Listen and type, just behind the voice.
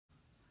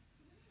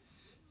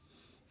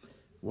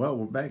Well,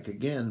 we're back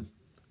again.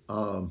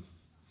 Um,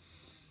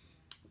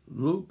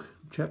 Luke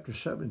chapter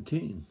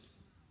 17.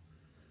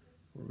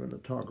 We're going to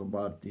talk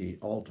about the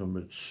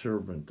ultimate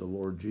servant, the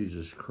Lord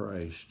Jesus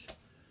Christ.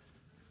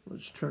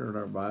 Let's turn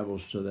our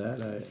Bibles to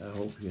that. I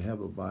hope you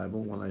have a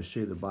Bible. When I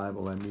say the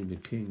Bible, I mean the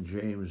King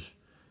James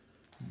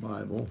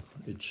Bible.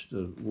 It's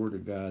the Word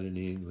of God in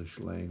the English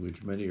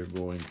language. Many are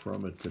going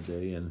from it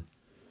today, and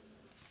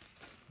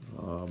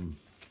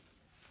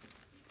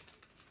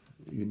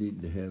you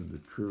need to have the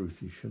truth.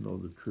 You should know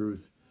the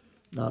truth.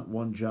 Not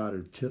one jot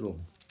or tittle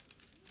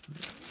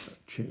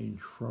change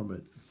from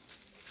it.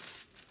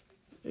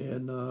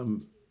 And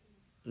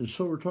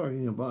so we're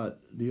talking about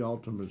the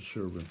ultimate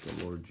servant,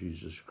 the Lord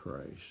Jesus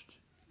Christ.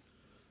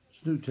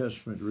 It's New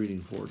Testament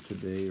reading for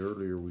today.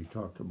 Earlier we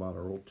talked about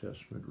our Old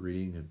Testament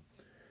reading and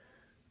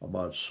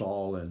about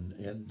Saul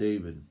and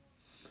David.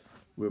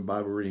 We have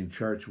Bible reading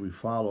charts we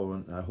follow,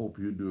 and I hope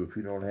you do. If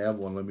you don't have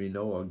one, let me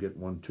know. I'll get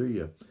one to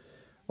you.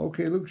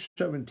 Okay, Luke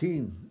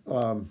 17.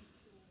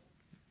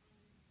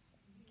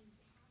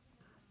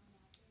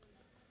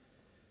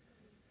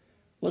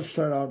 Let's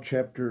start out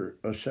chapter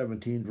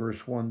 17,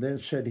 verse 1. Then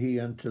said he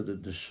unto the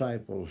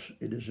disciples,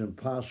 it is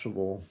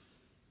impossible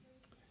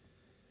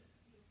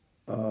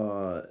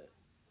what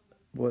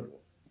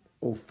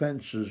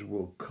offenses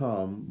will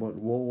come, but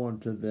woe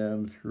unto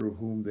them through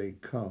whom they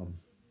come.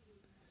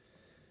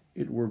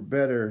 It were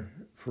better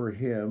for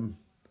him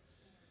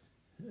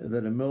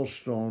that a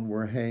millstone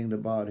were hanged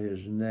about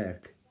his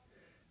neck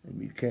and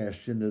be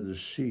cast into the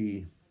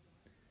sea,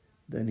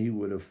 than he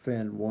would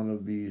offend one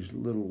of these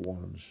little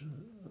ones,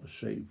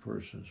 saved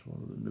persons,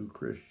 one of the new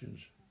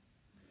Christians.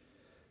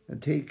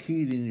 And take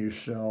heed in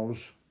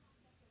yourselves,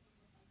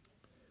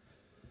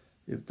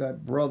 if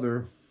that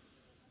brother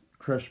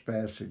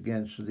trespass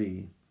against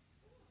thee,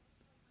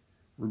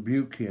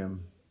 rebuke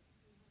him,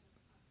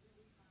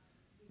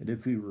 and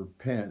if he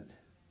repent,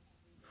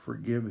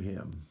 forgive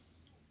him.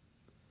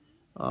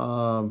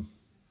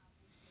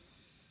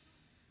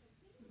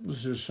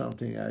 This is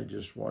something I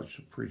just watched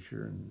a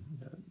preacher and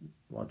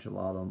watch a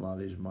lot of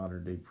these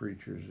modern day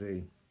preachers.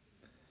 They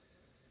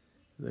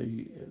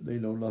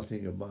know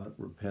nothing about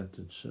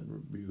repentance and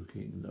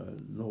rebuking.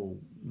 No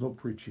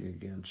preaching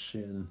against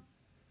sin.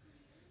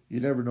 You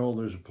never know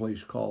there's a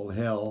place called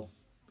hell.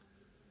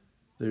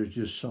 There's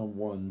just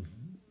someone,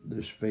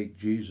 this fake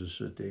Jesus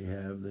that they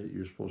have that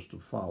you're supposed to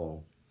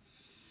follow.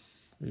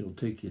 It'll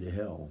take you to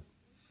hell.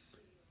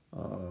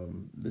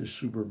 This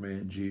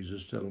Superman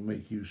Jesus that'll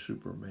make you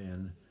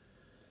Superman,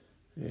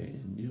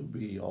 and you'll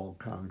be all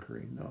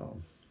conquering.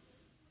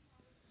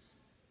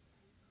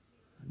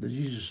 The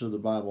Jesus of the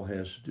Bible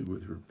has to do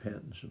with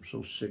repentance. I'm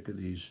so sick of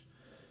these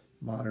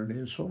modern,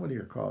 and so many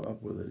are caught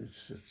up with it.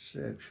 It's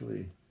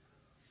actually,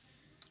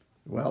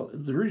 well,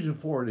 the reason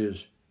for it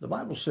is the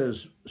Bible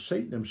says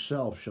Satan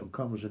himself shall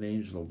come as an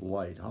angel of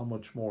light. How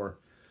much more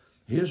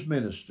his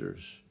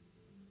ministers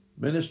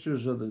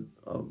of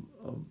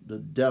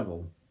the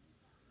devil,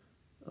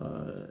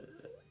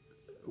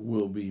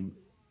 will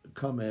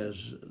come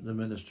as the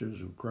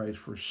ministers of Christ.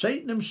 For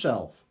Satan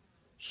himself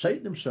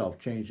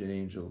changed an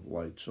angel of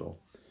light. So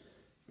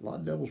a lot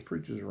of devil's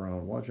preachers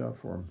around. Watch out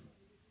for them.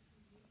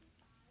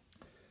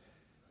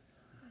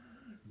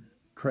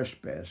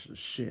 Trespasses,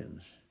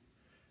 sins.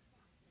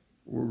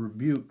 We're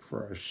rebuked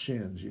for our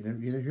sins. You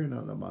never hear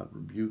nothing about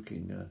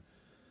rebuking,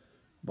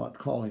 about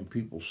calling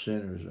people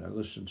sinners. I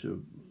listened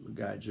to a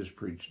guy just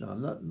preached now.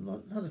 Not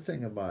a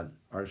thing about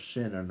our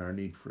sin and our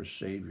need for a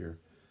Savior.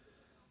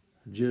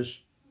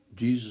 Just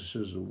Jesus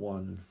is the one,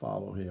 and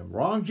follow him.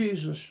 Wrong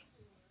Jesus.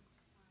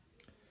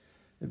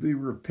 If we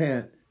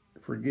repent,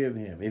 forgive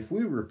him. If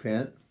we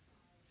repent,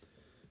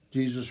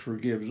 Jesus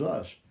forgives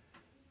us.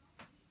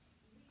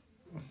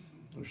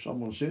 If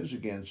someone sins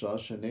against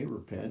us and they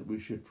repent, we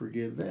should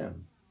forgive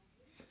them.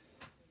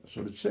 That's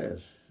what it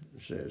says.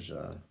 It says,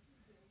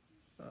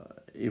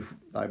 if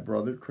thy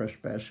brother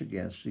trespass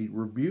against thee,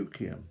 rebuke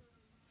him.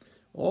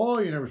 Oh,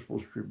 you're never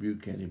supposed to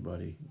rebuke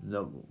anybody.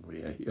 No,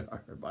 yeah, you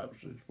are. The Bible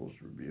says you're supposed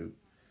to rebuke.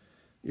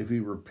 If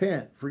he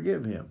repent,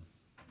 forgive him.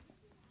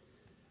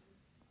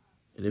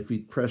 And if he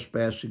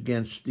trespass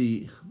against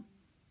thee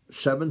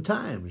 7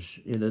 times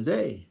in a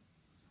day,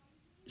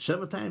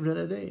 7 times in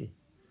a day,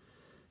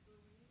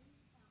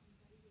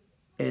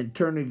 and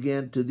turn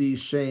again to thee,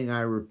 saying, I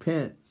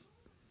repent,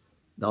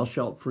 thou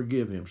shalt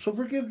forgive him. So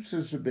forgiveness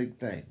is a big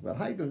thing. But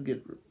how you gonna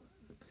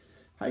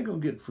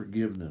get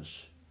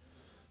forgiveness?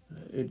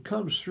 It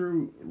comes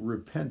through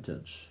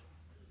repentance.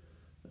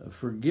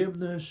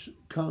 Forgiveness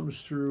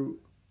comes through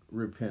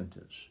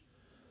repentance.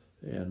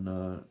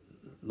 And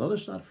let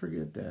us not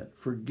forget that.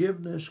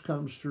 Forgiveness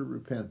comes through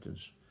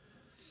repentance.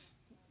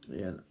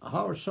 And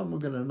how is someone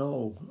going to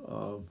know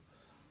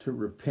to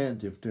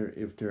repent if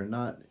they're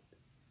not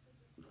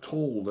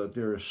told that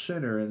they're a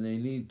sinner and they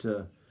need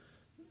to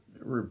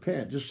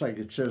repent? Just like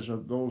it says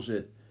of those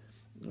that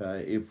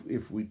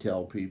if we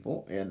tell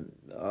people, and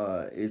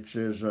it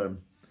says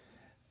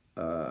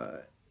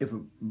if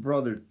a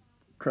brother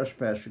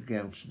trespass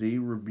against thee,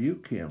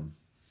 rebuke him.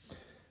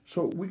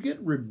 So we get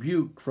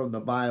rebuked from the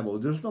Bible.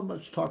 There's not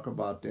much talk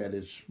about that.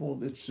 It's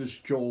this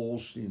Joel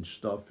Osteen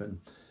stuff, and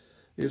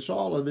it's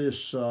all of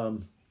this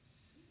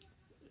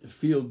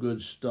feel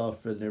good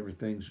stuff, and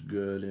everything's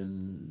good,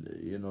 and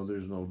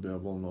there's no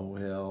devil, no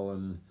hell,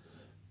 and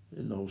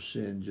no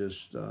sin.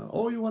 Just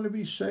you want to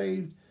be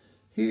saved?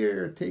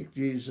 Here, take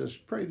Jesus.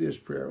 Pray this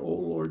prayer. Oh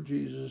Lord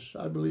Jesus,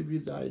 I believe you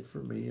died for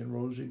me and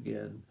rose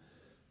again.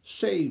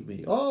 Save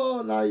me.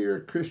 Oh, now you're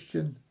a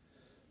Christian.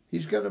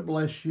 He's going to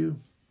bless you.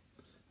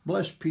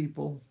 Bless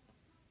people.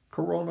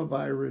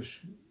 Coronavirus.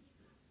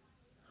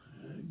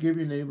 Give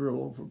your neighbor a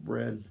loaf of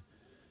bread.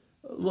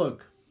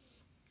 Look.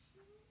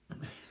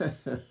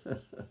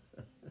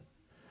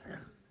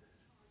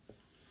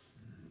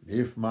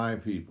 If my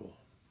people,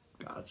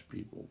 God's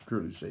people,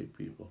 truly saved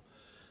people,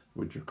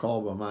 which are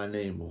called by my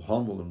name, will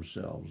humble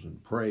themselves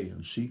and pray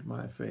and seek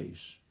my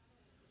face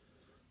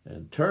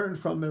and turn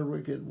from their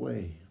wicked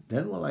way,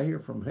 then will I hear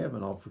from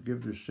heaven, I'll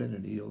forgive their sin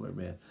and heal their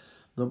land.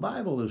 The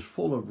Bible is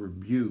full of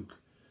rebuke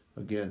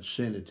against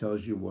sin. It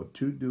tells you what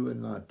to do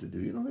and not to do.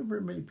 You don't have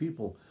very many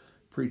people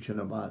preaching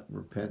about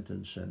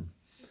repentance and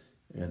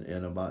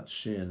about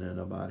sin and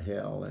about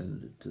hell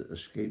and to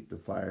escape the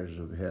fires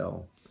of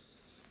hell.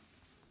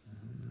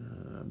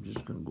 I'm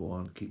just going to go on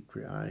and keep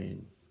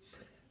preaching.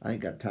 I ain't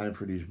got time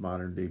for these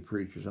modern day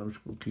preachers. I'm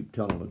just going to keep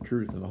telling the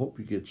truth, and I hope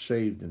you get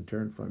saved and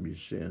turn from your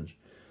sins.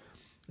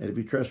 And if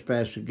you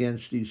trespass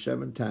against these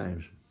 7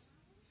 times,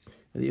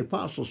 and the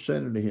apostles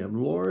said unto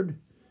him, Lord,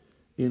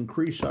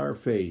 increase our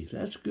faith.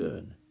 That's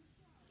good.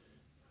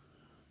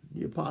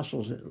 The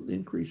apostles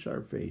increase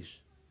our faith.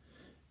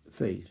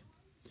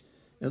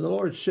 And the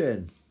Lord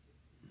said,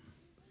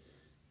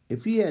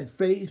 if ye had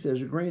faith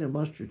as a grain of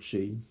mustard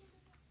seed,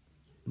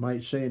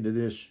 might say unto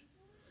this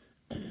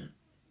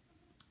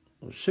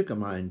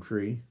sycamine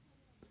tree,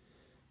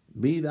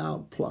 be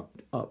thou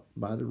plucked up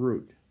by the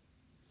root,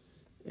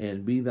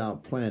 and be thou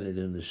planted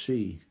in the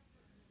sea,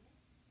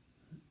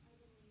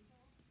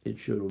 it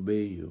should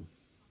obey you.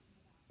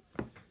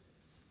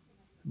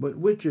 But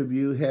which of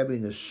you,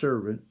 having a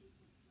servant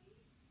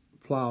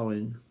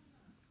plowing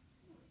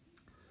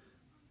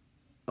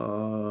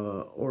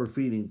or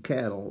feeding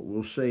cattle,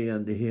 will say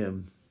unto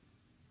him,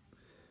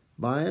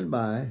 by and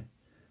by,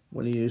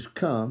 when he is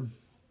come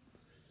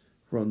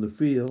from the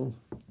field,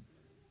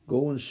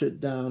 go and sit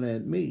down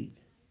at meat,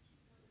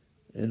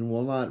 and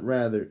will not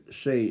rather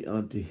say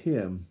unto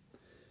him,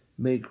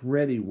 make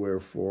ready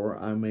wherefore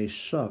I may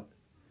sup,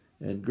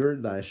 and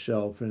gird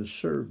thyself and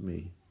serve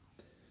me,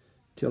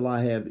 till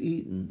I have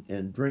eaten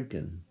and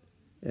drinken,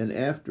 and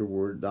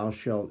afterward thou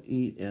shalt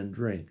eat and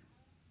drink.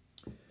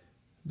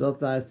 Doth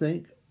thou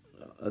think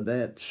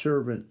that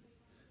servant,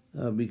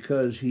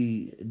 because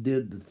he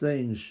did the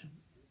things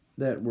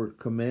that were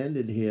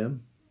commanded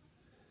him,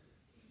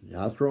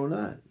 I throw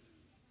not?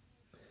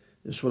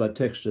 This is what I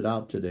texted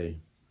out today.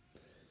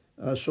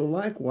 So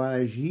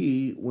likewise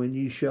ye, when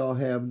ye shall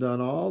have done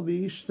all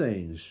these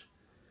things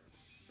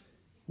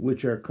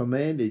which are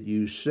commanded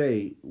you,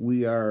 say,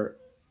 we are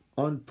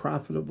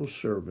unprofitable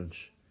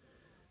servants.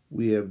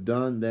 We have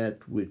done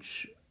that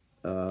which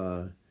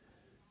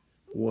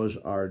was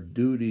our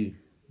duty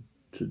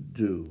to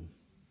do.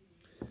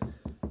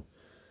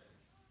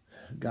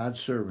 God's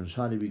servants,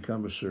 how do you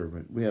become a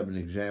servant? We have an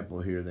example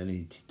here. Then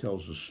he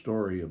tells a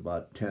story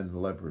about 10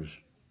 lepers.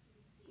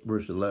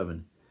 Verse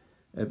 11.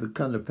 If it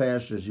come to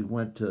pass as he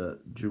went to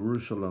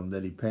Jerusalem,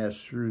 that he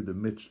passed through the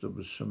midst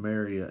of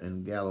Samaria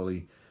and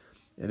Galilee,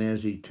 and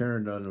as he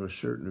turned unto a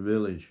certain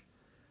village,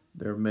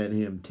 there met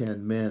him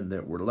 10 men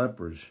that were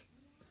lepers,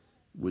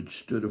 which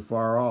stood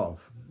afar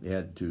off. They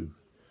had to.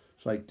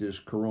 It's like this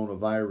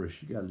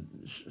coronavirus. You got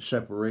a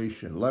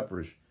separation.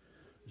 Lepers,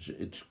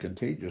 it's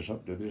contagious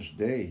up to this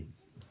day,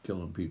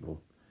 killing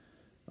people.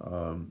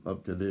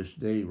 Up to this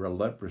day,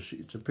 leprosy,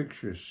 it's a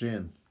picture of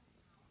sin.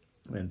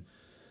 And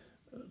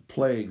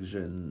plagues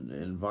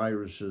and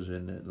viruses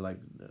and like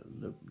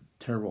the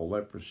terrible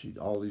leprosy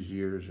all these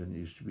years, and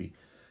used to be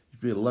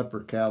a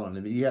leper calendar,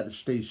 and you had to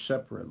stay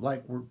separate,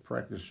 like we're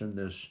practicing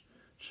this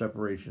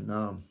separation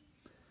now.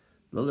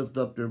 They lifted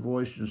up their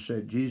voice and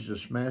said,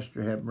 Jesus,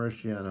 Master, have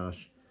mercy on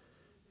us.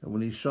 And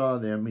when he saw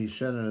them, he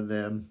said unto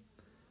them,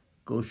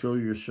 go show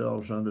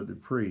yourselves unto the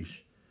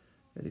priests.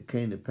 And it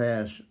came to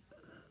pass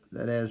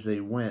that as they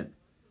went,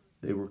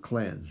 they were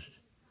cleansed.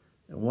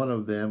 And one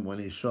of them, when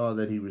he saw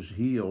that he was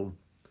healed,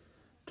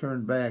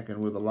 turned back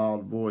and with a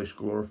loud voice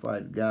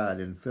glorified God,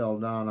 and fell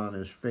down on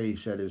his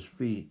face at his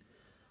feet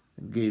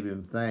and gave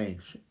him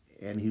thanks.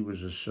 And he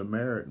was a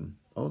Samaritan.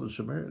 Oh, the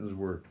Samaritans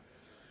were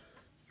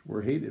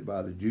hated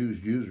by the Jews.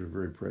 Jews were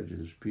very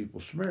prejudiced people.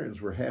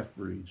 Samaritans were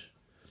half-breed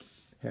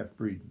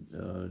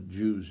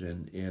Jews,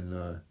 and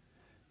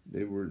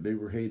they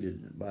were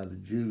hated by the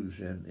Jews.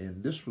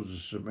 And this was a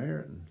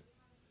Samaritan.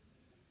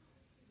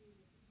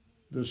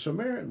 The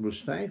Samaritan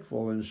was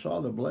thankful and saw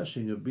the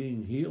blessing of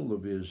being healed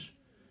of his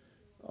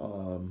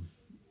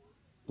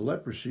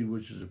leprosy,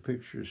 which is a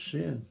picture of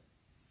sin.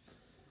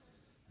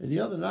 And the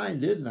other 9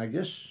 didn't. I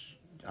guess,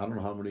 I don't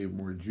know how many of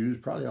them were Jews.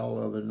 Probably all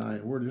the other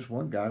 9 were. This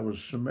one guy was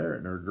a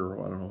Samaritan or a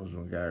girl. I don't know if it was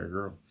one guy or a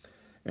girl.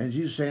 And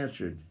Jesus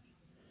answered,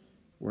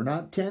 we're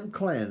not 10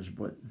 cleansed,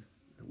 but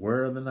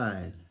where are the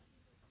 9?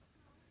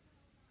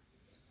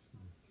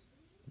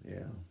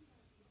 Yeah.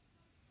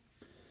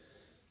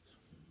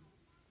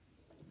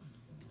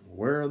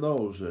 Where are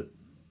those that,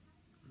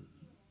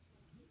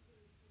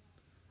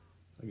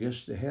 I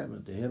guess they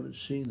haven't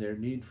seen their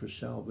need for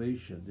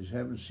salvation. They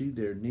haven't seen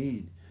their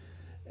need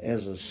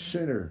as a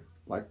sinner,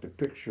 like the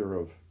picture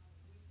of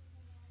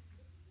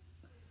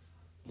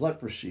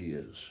leprosy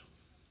is.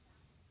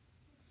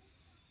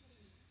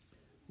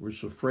 We're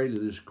so afraid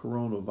of this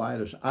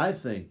coronavirus. I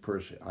think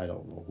personally, I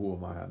don't know, who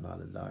am I? I'm not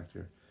a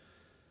doctor.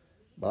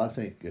 But I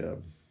think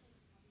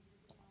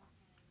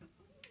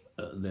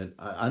that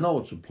I know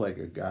it's a plague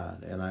of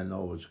God, and I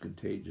know it's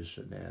contagious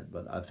and that,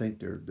 but I think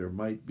there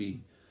might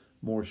be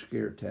more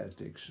scare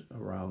tactics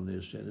around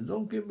this. And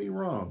don't get me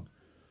wrong,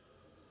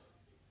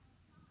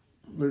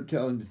 they're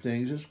telling you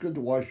things. It's good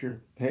to wash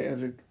your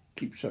hands and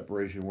keep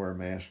separation, wear a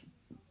mask,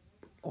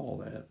 all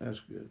that.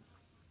 That's good.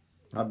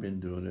 I've been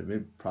doing it,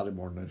 maybe probably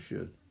more than I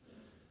should.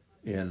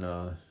 And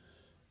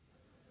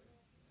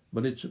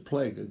but it's a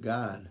plague of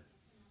God,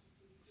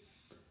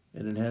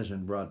 and it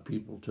hasn't brought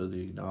people to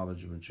the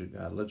acknowledgement of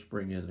God. Let's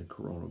bring in the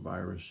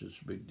coronavirus.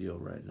 It's a big deal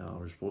right now.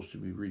 We're supposed to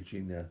be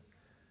reaching the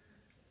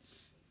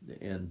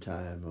end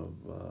time of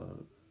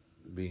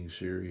being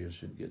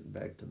serious and getting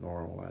back to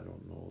normal. I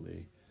don't know.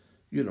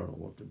 You don't know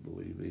what to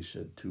believe. They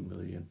said 2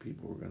 million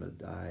people were going to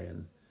die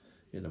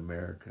in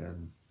America,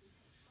 and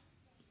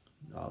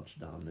now it's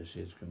down. They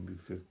say it's going to be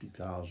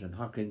 50,000.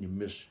 How can you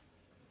miss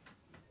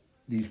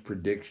these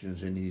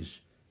predictions and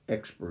these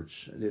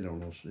experts? They don't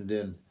know.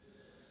 And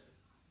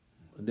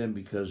then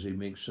because they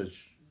make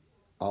such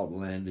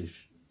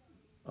outlandish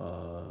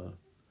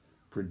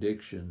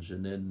predictions,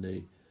 and then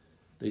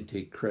they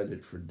take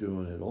credit for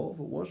doing it. Oh, if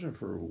it wasn't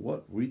for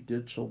what we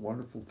did, so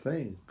wonderful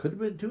thing, could have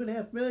been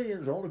 2.5 million.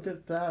 It's only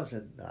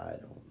 50,000. I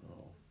don't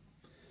know.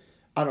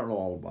 I don't know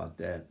all about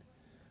that,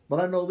 but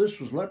I know this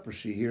was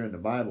leprosy here in the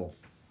Bible,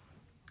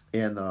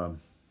 and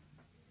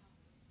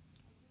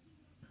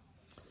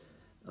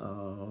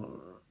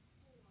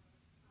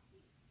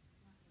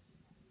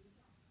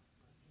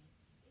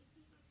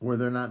where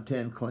they're not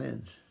 10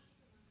 cleansed.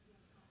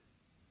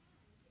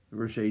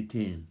 Verse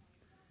 18.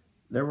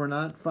 There were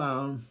not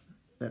found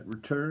that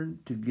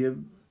returned to give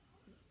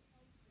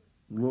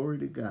glory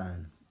to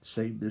God,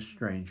 save this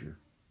stranger.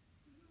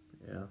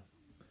 Yeah.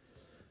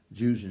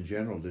 Jews in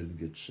general didn't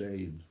get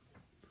saved.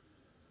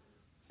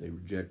 They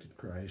rejected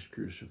Christ,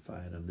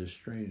 crucified him. This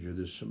stranger,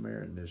 this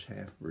Samaritan, this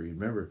half-breed.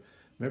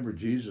 Remember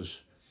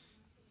Jesus,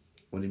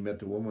 when he met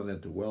the woman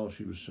at the well,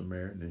 she was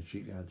Samaritan and she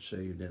got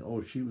saved.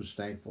 And she was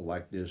thankful,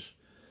 like this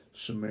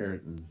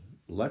Samaritan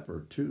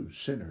leper too,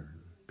 sinner,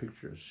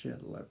 picture of sin,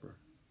 leper.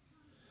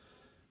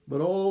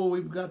 But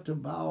we've got to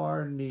bow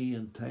our knee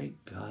and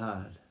thank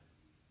God.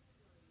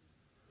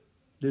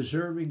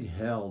 Deserving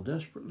hell,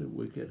 desperately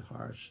wicked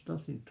hearts,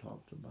 nothing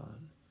talked about.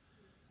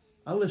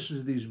 I listen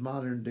to these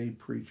modern day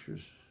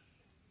preachers,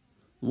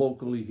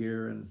 locally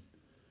here and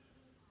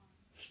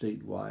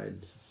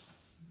statewide,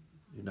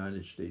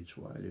 United States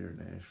wide,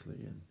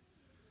 internationally, and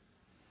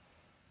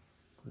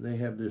they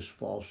have this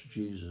false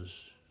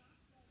Jesus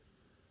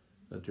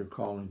that they're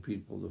calling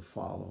people to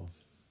follow.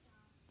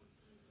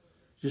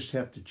 Just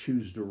have to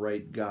choose the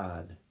right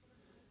God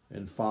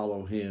and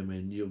follow him,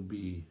 and you'll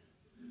be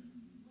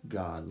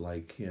God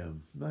like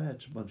him.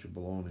 That's a bunch of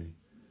baloney.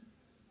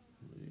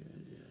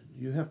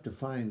 You have to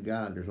find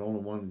God. There's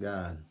only one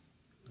God.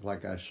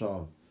 Like I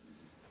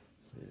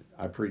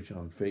preach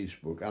on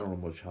Facebook. I don't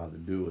know much how to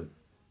do it.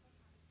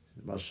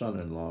 My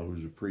son-in-law,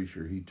 who's a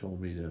preacher, he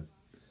told me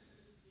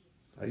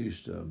I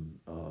used to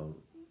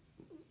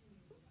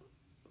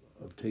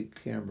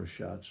take camera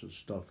shots of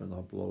stuff and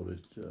upload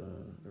it,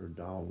 or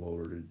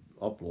download it,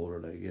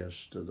 upload it, I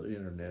guess, to the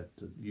internet,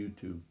 to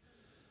YouTube.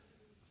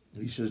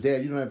 He says,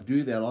 Dad, you don't have to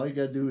do that. All you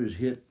got to do is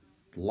hit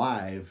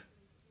live,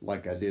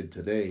 like I did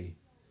today,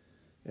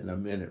 and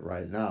I'm in it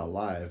right now,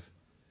 live,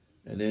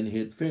 and then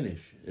hit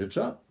finish. It's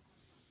up.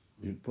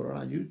 You can put it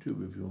on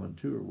YouTube if you want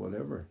to, or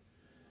whatever.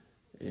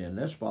 And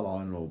that's about all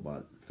I know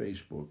about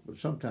Facebook. But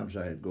sometimes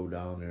I go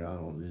down there,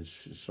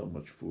 it's so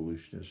much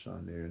foolishness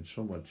on there, and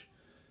so much,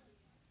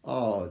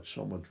 it's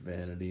so much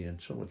vanity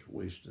and so much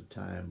waste of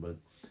time. But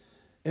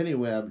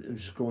anyway, I'm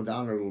just going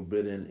down there a little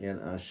bit, and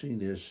I seen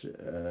this.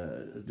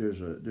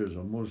 There's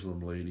a Muslim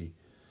lady,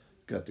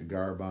 got the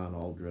garb on,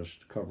 all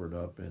dressed, covered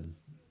up, and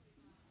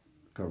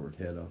covered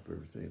head up,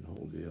 everything, the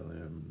whole deal.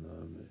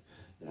 And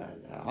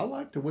I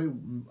like the way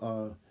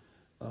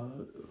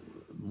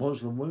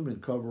Muslim women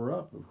cover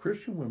up.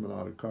 Christian women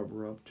ought to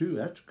cover up too.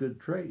 That's a good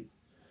trait.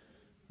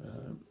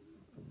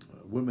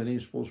 Women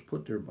ain't supposed to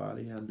put their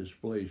body on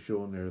display,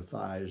 showing their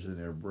thighs and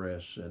their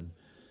breasts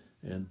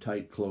and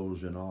tight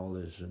clothes and all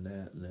this and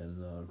that. And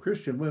then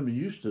Christian women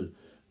used to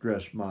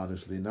dress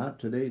modestly. Not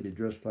today. They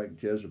dress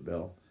like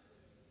Jezebel.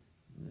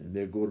 And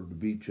they go to the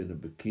beach in a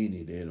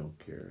bikini. They don't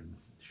care. And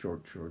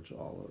short shorts,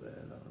 all of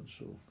that on.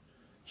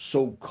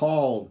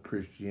 So-called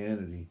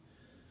Christianity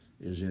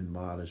is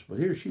immodest. But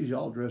here she's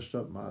all dressed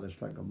up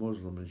modest like a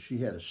Muslim, and she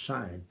had a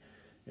sign,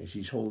 and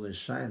she's holding this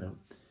sign up,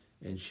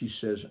 and she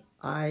says,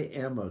 I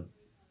am a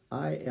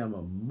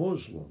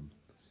Muslim.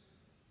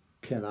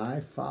 Can I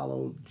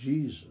follow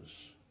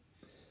Jesus?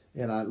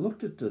 And I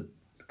looked at the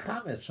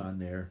comments on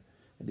there,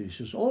 and he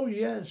says, oh,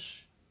 yes,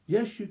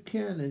 yes, you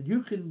can, and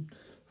you can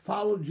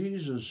follow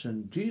Jesus,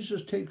 and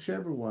Jesus takes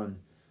everyone,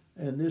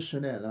 and this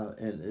and that.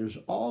 And there's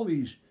all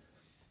these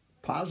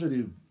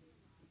positive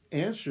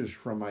answers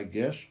from, I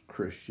guess,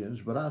 Christians,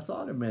 but I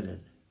thought a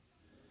minute.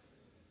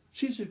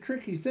 See, it's a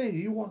tricky thing.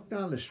 You walk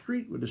down the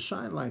street with a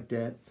sign like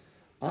that,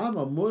 I'm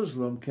a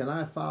Muslim, can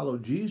I follow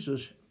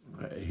Jesus?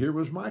 Here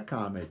was my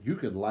comment. You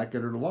could like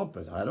it or lump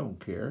it. I don't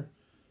care.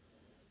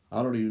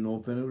 I don't even know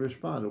if anyone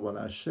responded to what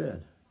I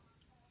said.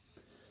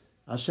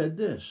 I said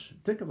this.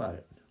 Think about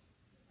it.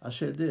 I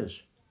said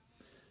this.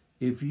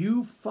 If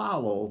you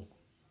follow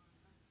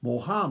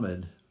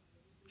Muhammad,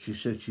 she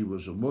said she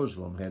was a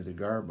Muslim, had the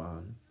garb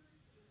on,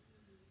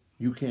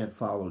 you can't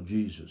follow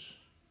Jesus.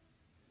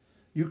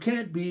 You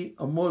can't be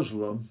a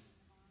Muslim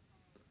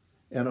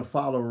and a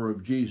follower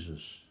of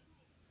Jesus,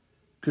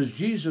 because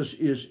Jesus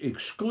is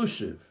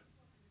exclusive.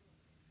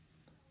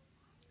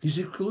 He's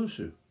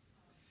exclusive.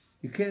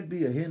 You can't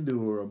be a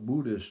Hindu or a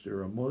Buddhist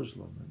or a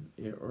Muslim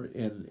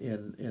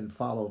and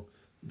follow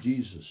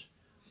Jesus.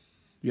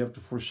 You have to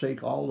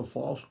forsake all the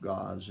false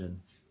gods and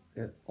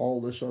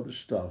all this other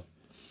stuff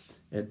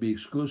and be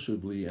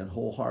exclusively and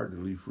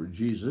wholeheartedly for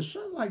Jesus. It's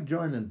not like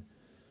joining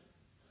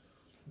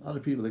a lot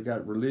of people that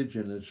got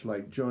religion. It's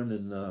like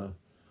joining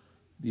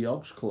the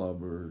Elks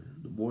Club or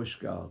the Boy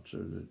Scouts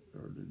or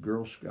the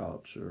Girl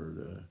Scouts or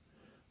the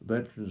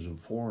Veterans of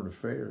Foreign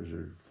Affairs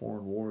or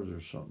Foreign Wars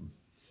or something.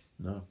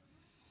 No.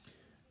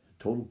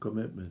 Total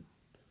commitment.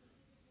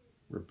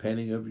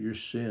 Repenting of your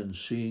sin,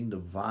 seeing the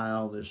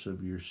vileness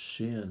of your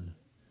sin.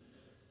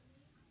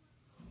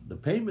 The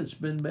payment's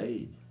been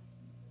made.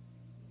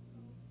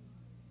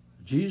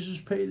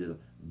 Jesus paid it.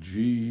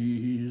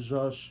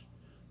 Jesus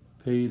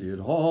paid it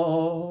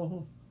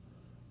all.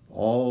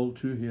 All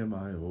to him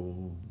I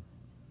owe.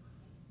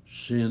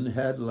 Sin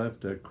had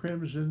left a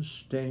crimson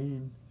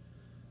stain.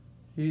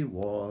 He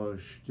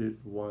washed it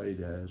white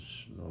as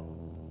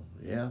snow.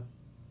 Yeah.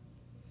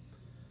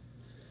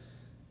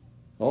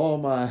 Oh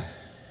my,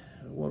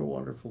 what a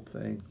wonderful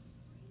thing.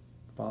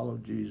 Follow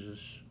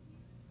Jesus.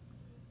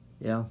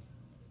 Yeah.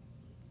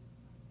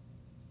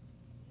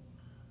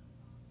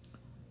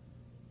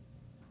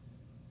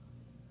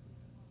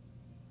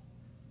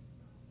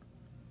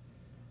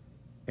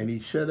 And he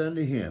said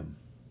unto him,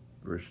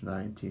 verse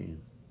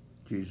 19,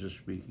 Jesus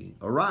speaking,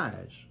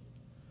 arise,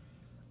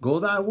 go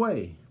thy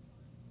way,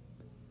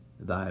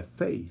 thy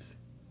faith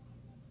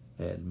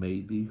had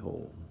made thee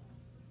whole.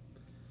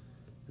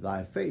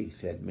 Thy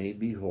faith had made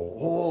thee whole.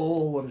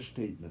 Oh, what a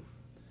statement.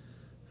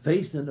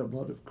 Faith in the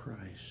blood of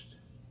Christ.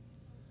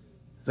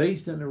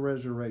 Faith in the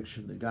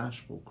resurrection, the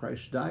gospel.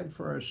 Christ died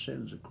for our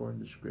sins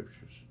according to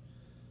Scriptures.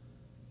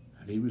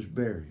 And he was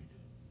buried.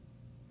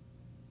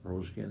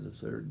 Rose again the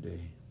third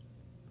day.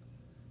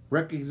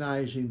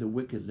 Recognizing the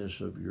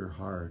wickedness of your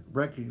heart.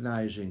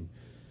 Recognizing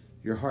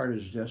your heart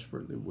is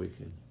desperately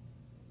wicked.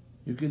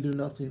 You can do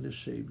nothing to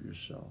save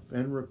yourself.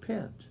 And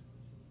repent.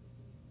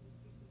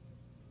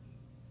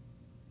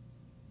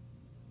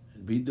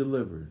 And be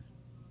delivered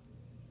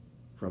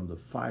from the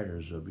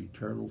fires of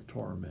eternal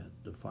torment,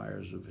 the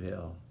fires of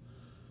hell.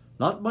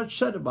 Not much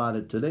said about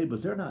it today,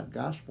 but they're not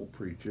gospel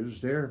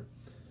preachers. They're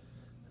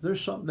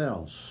something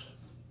else.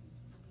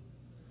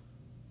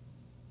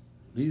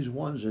 These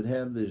ones that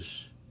have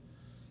this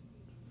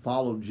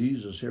follow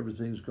Jesus,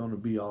 everything's going to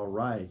be all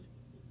right.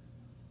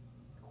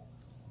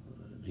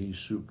 He's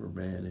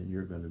Superman and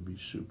you're going to be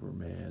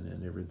Superman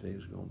and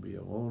everything's going to be,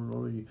 oh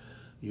no,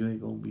 you ain't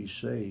going to be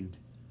saved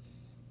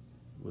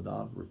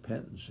without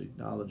repentance,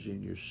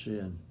 acknowledging your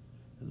sin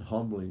and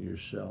humbling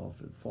yourself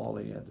and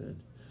falling at it.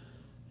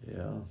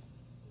 Yeah.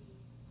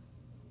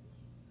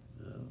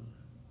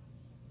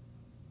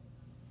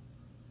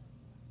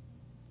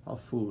 How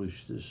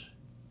foolish this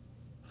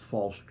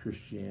false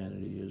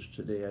Christianity is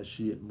today. I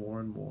see it more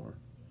and more.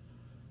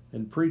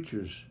 And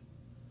preachers,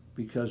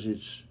 because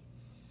it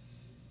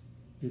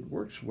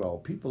works well.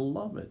 People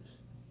love it.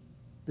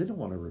 They don't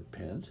want to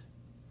repent.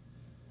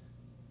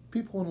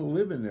 People want to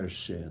live in their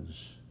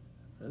sins.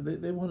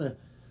 They want to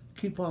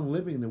keep on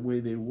living the way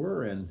they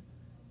were and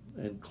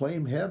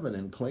claim heaven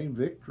and claim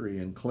victory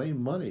and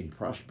claim money,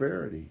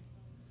 prosperity,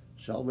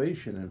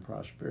 salvation and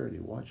prosperity.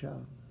 Watch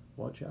out.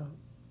 Watch out.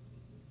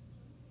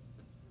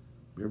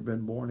 You ever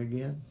been born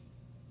again?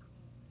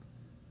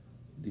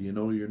 Do you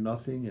know you're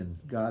nothing and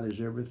God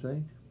is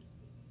everything?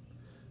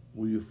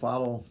 Will you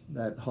follow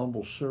that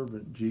humble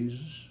servant,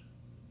 Jesus?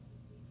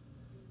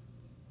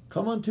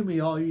 Come unto me,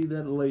 all ye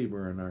that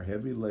labor and are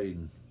heavy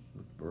laden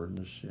with the burden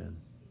of sin.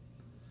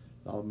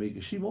 I'll make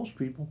you see. Most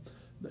people,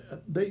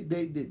 they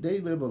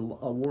live a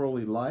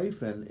worldly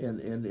life, and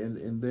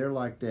they're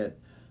like that.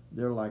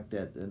 They're like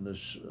that in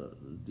this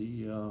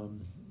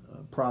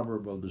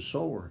proverb of the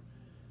sower,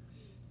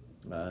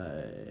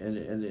 and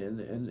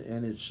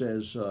it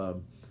says,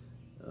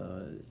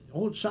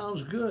 Oh, it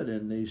sounds good,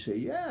 and they say,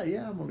 yeah,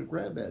 I'm going to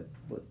grab that.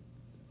 But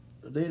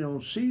they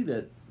don't see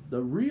that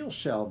the real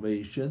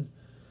salvation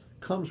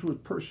comes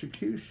with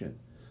persecution.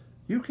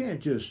 You can't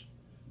just,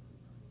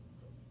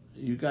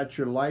 you got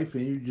your life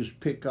and you just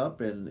pick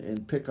up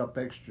and pick up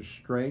extra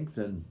strength,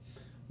 and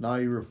now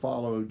you're a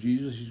follower of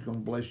Jesus. He's going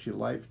to bless your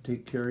life,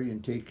 take care of you,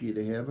 and take you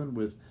to heaven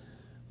with,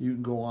 you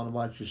can go on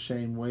about your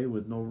same way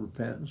with no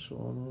repentance.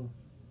 Oh,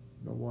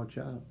 no, watch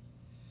out.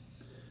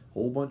 A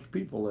whole bunch of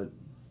people that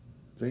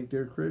think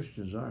they're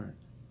Christians aren't.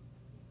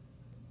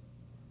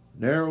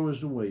 Narrow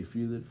is the way,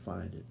 few that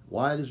find it.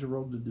 Wide is the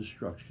road to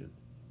destruction.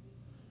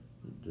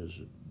 There's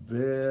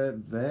a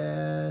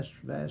vast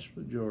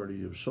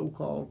majority of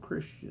so-called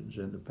Christians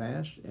in the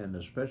past, and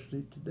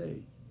especially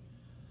today,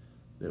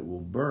 that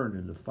will burn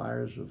in the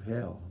fires of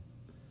hell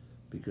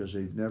because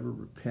they've never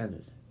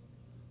repented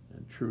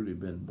and truly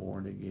been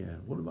born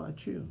again. What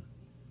about you?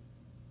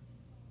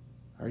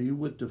 Are you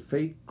with the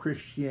fake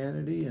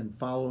Christianity and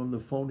following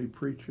the phony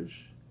preachers?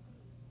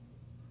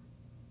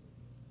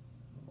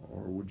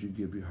 Or would you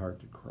give your heart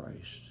to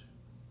Christ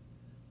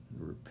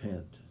and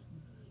repent,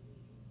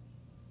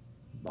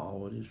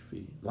 bow at his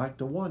feet, like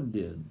the one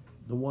did,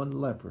 the one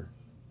leper?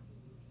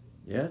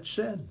 Yeah, it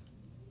says.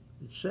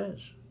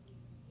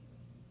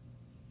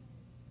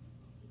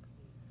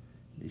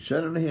 He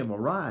said unto him,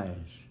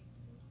 Arise,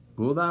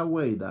 go thy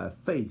way, thy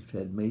faith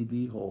had made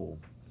thee whole.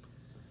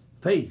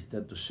 Faith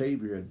that the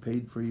Savior had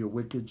paid for your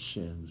wicked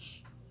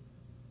sins.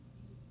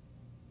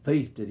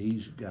 Faith that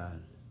he's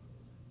God.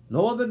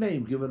 No other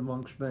name given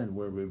amongst men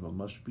wherewith we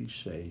must be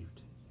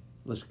saved.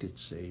 Let's get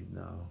saved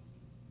now.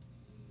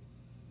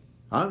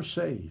 I'm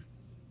saved.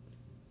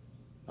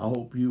 I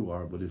hope you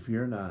are, but if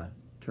you're not,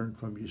 turn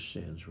from your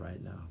sins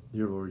right now.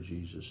 Dear Lord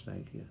Jesus,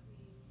 thank you.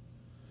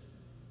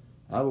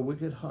 I have a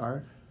wicked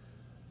heart.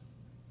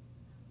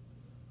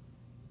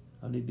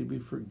 I need to be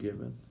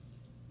forgiven.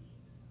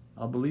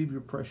 I believe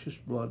your precious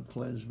blood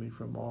cleansed me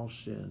from all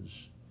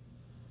sins.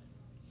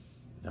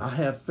 I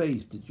have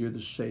faith that you're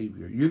the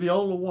Savior. You're the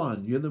only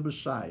one. You're the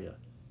Messiah.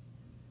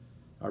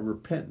 I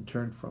repent and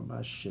turn from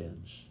my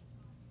sins.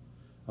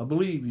 I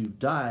believe you've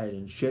died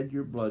and shed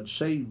your blood.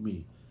 Save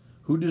me,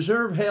 who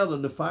deserve hell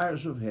and the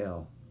fires of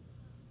hell.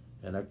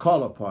 And I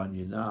call upon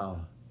you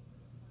now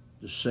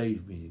to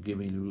save me, to give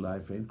me new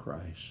life in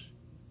Christ.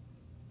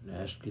 And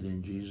ask it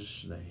in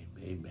Jesus' name.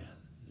 Amen.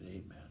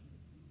 Amen.